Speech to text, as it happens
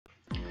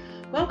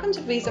Welcome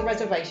to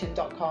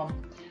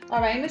visareservation.com.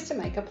 Our aim is to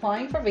make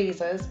applying for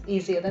visas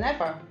easier than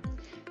ever.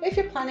 If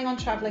you're planning on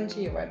travelling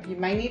to Europe, you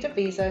may need a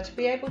visa to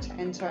be able to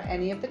enter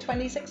any of the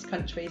 26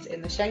 countries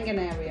in the Schengen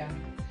area.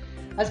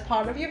 As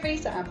part of your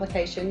visa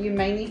application, you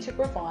may need to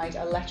provide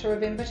a letter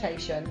of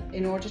invitation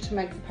in order to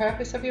make the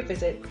purpose of your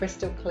visit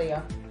crystal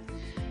clear.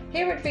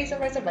 Here at Visa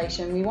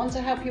Reservation, we want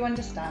to help you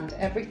understand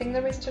everything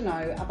there is to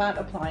know about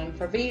applying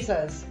for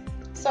visas.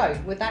 So,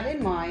 with that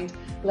in mind,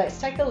 let's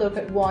take a look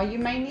at why you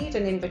may need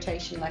an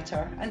invitation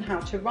letter and how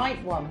to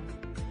write one.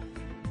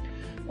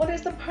 What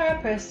is the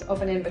purpose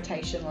of an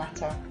invitation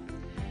letter?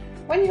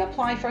 When you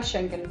apply for a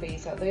Schengen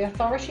visa, the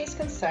authorities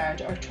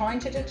concerned are trying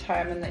to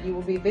determine that you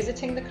will be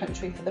visiting the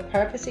country for the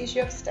purposes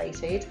you have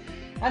stated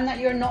and that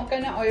you're not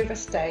going to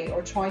overstay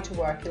or try to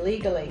work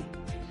illegally.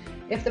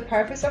 If the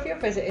purpose of your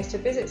visit is to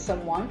visit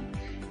someone,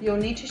 you'll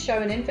need to show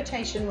an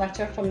invitation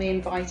letter from the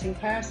inviting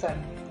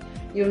person.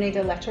 You'll need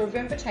a letter of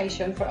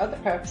invitation for other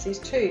purposes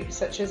too,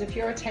 such as if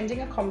you're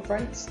attending a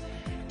conference,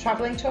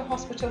 travelling to a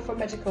hospital for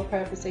medical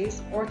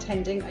purposes, or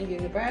attending a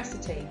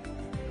university.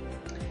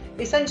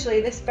 Essentially,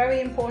 this very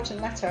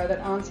important letter that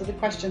answers the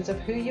questions of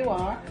who you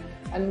are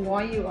and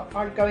why you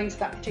are going to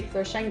that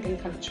particular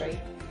Schengen country.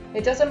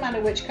 It doesn't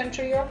matter which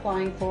country you're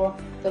applying for,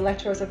 the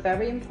letter is a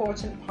very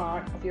important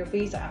part of your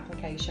visa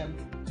application.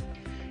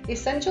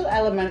 Essential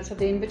elements of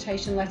the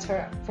invitation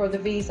letter for the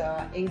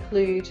visa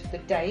include the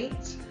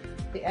date,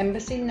 the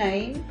embassy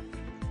name,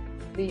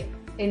 the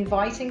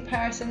inviting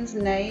person's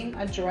name,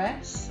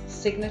 address,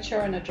 signature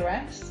and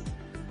address,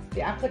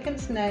 the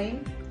applicant's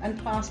name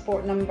and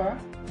passport number,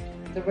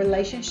 the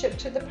relationship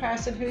to the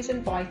person who is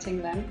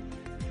inviting them,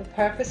 the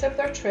purpose of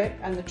their trip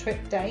and the trip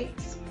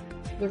dates,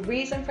 the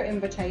reason for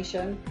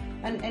invitation,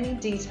 and any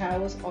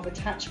details of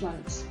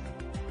attachments.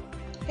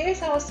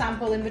 Here's how a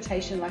sample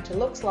invitation letter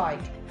looks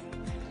like.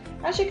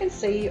 As you can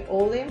see,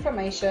 all the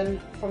information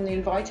from the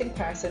inviting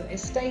person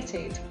is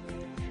stated.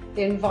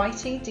 The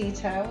invitee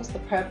details the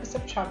purpose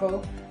of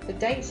travel, the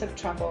dates of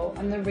travel,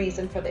 and the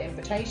reason for the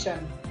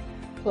invitation.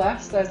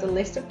 Plus, there's a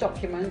list of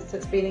documents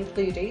that's been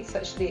included,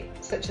 such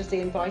as the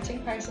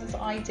inviting person's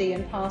ID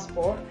and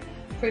passport,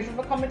 proof of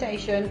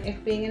accommodation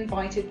if being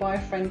invited by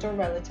a friend or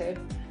relative,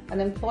 an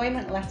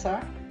employment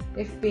letter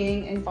if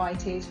being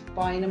invited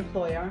by an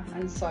employer,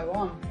 and so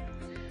on.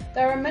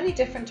 There are many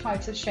different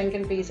types of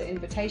Schengen visa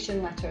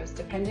invitation letters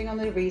depending on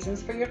the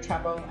reasons for your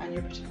travel and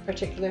your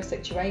particular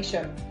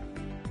situation.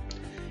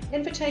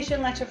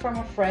 Invitation letter from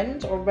a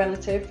friend or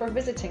relative for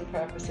visiting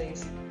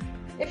purposes.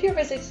 If you're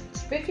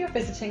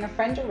visiting a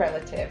friend or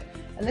relative,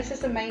 and this is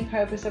the main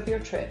purpose of your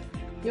trip,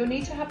 you'll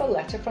need to have a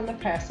letter from the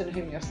person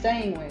whom you're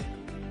staying with.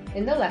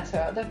 In the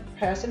letter, the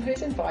person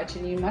who's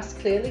inviting you must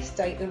clearly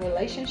state the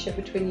relationship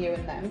between you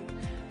and them,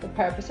 the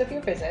purpose of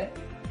your visit,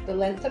 the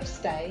length of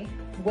stay,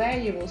 where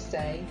you will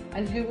stay,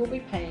 and who will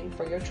be paying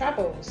for your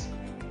travels.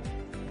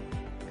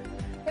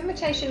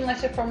 Invitation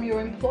letter from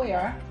your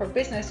employer for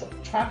business,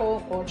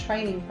 travel, or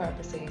training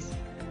purposes.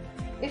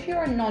 If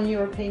you're a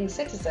non-European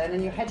citizen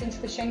and you're heading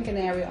to the Schengen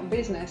area on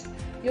business,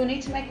 you'll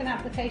need to make an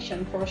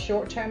application for a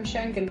short-term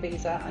Schengen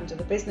visa under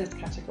the business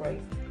category.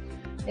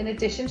 In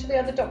addition to the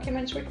other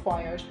documents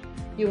required,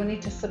 you will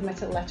need to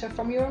submit a letter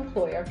from your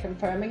employer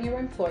confirming your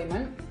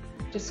employment,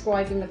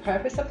 describing the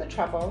purpose of the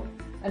travel,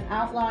 and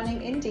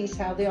outlining in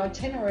detail the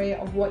itinerary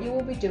of what you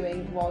will be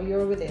doing while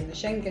you're within the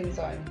Schengen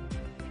zone.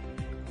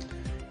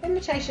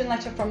 Invitation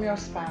letter from your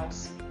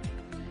spouse.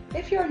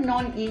 If you're a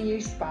non-EU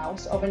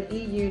spouse of an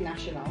EU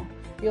national,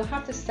 you'll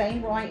have the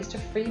same rights to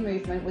free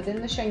movement within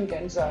the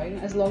Schengen zone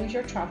as long as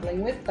you're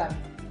travelling with them.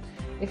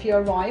 If you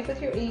arrive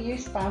with your EU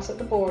spouse at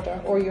the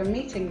border or you're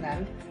meeting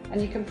them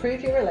and you can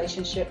prove your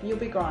relationship, you'll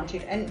be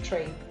granted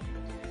entry.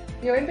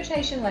 Your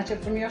invitation letter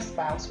from your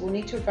spouse will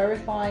need to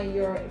verify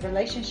your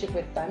relationship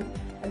with them,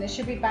 and it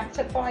should be backed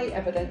up by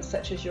evidence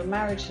such as your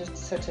marriage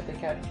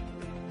certificate.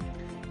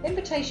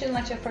 Invitation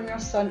letter from your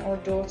son or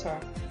daughter.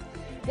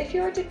 If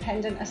you're a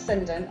dependent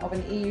ascendant of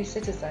an EU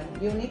citizen,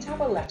 you'll need to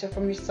have a letter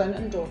from your son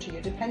and daughter you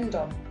depend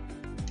on.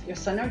 Your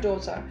son or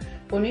daughter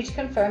will need to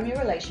confirm your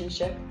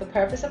relationship, the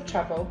purpose of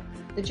travel,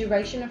 the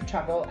duration of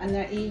travel, and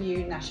their EU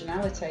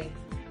nationality.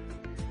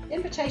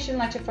 Invitation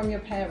letter from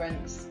your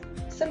parents.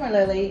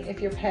 Similarly, if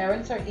your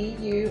parents are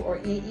EU or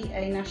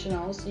EEA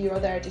nationals, you are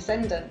their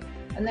descendant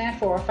and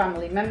therefore a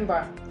family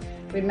member.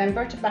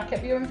 Remember to back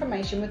up your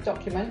information with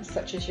documents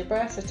such as your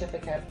birth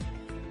certificate.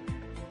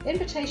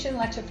 Invitation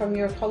letter from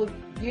your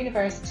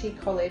university,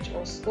 college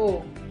or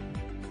school.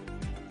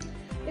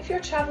 If you're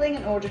travelling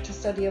in order to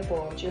study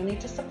abroad, you'll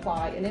need to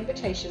supply an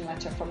invitation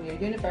letter from your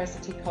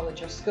university,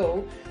 college or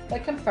school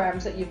that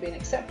confirms that you've been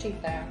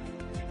accepted there.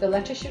 The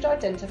letter should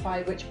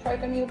identify which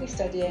program you'll be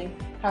studying,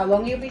 how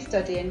long you'll be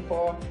studying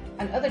for,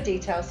 and other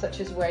details such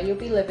as where you'll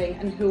be living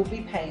and who will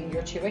be paying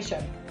your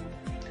tuition.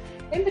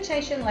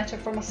 Invitation letter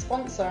from a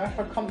sponsor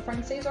for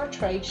conferences or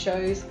trade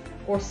shows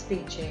or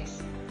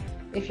speeches.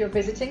 If you're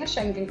visiting a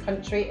Schengen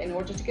country in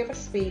order to give a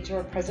speech or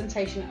a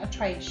presentation at a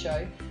trade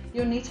show,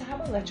 you'll need to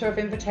have a letter of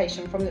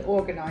invitation from the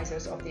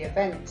organisers of the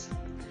event.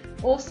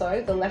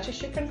 Also, the letter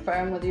should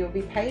confirm whether you'll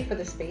be paid for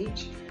the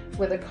speech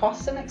whether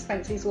costs and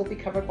expenses will be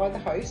covered by the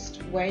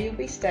host, where you'll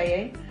be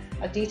staying,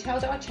 a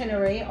detailed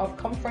itinerary of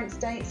conference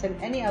dates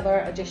and any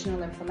other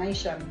additional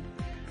information.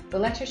 The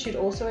letter should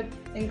also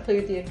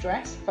include the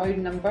address,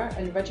 phone number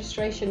and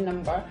registration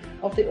number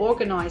of the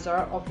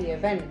organiser of the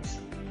event.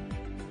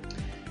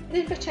 An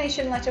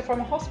invitation letter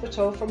from a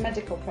hospital for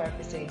medical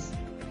purposes.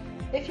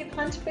 If you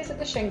plan to visit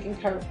the Schengen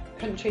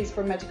countries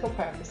for medical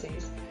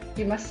purposes,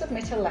 you must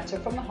submit a letter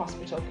from the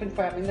hospital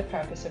confirming the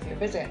purpose of your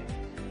visit.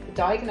 The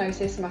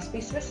diagnosis must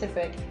be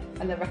specific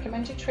and the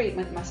recommended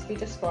treatment must be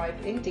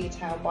described in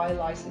detail by a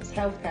licensed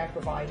healthcare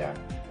provider.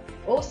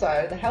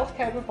 Also, the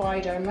healthcare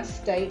provider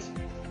must state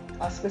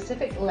a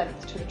specific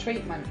length to the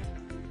treatment.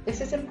 This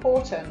is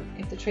important.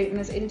 If the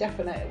treatment is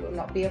indefinite, it will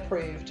not be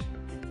approved.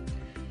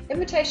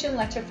 Invitation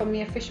letter from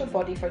the official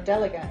body for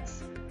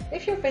delegates.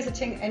 If you're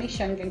visiting any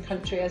Schengen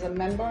country as a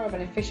member of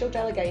an official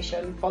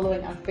delegation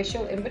following an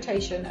official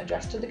invitation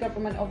addressed to the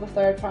government of the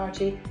third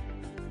party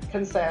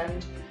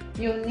concerned,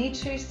 you'll need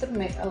to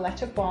submit a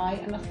letter by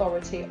an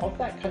authority of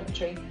that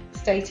country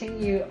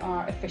stating you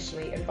are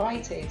officially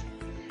invited.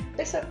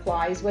 This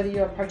applies whether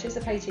you are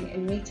participating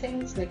in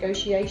meetings,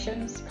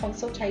 negotiations,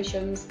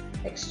 consultations,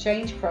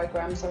 exchange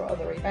programs or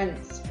other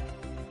events.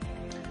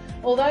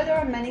 Although there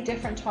are many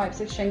different types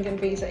of Schengen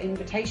visa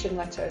invitation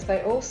letters,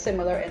 they're all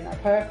similar in their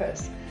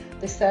purpose.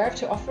 They serve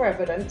to offer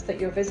evidence that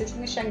you're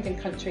visiting the Schengen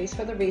countries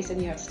for the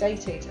reason you have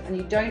stated and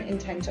you don't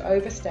intend to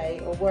overstay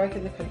or work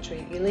in the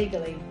country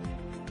illegally.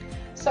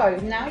 So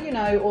now you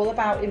know all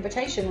about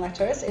invitation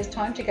letters, it's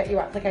time to get your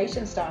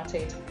application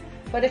started.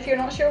 But if you're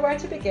not sure where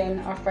to begin,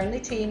 our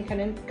friendly team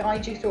can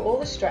guide you through all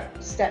the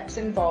steps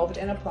involved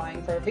in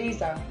applying for a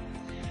visa.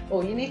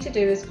 All you need to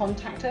do is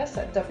contact us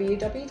at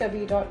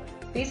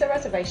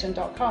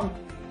www.visareservation.com.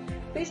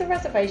 Visa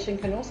reservation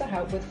can also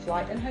help with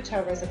flight and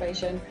hotel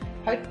reservation,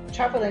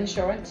 travel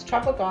insurance,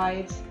 travel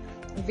guides,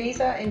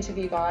 visa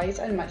interview guides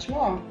and much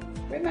more.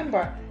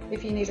 Remember,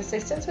 if you need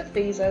assistance with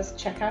visas,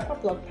 check out our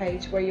blog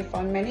page where you'll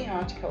find many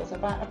articles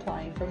about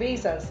applying for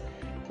visas.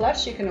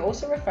 Plus, you can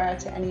also refer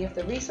to any of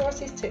the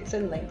resources, tips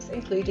and links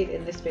included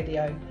in this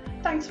video.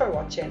 Thanks for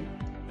watching.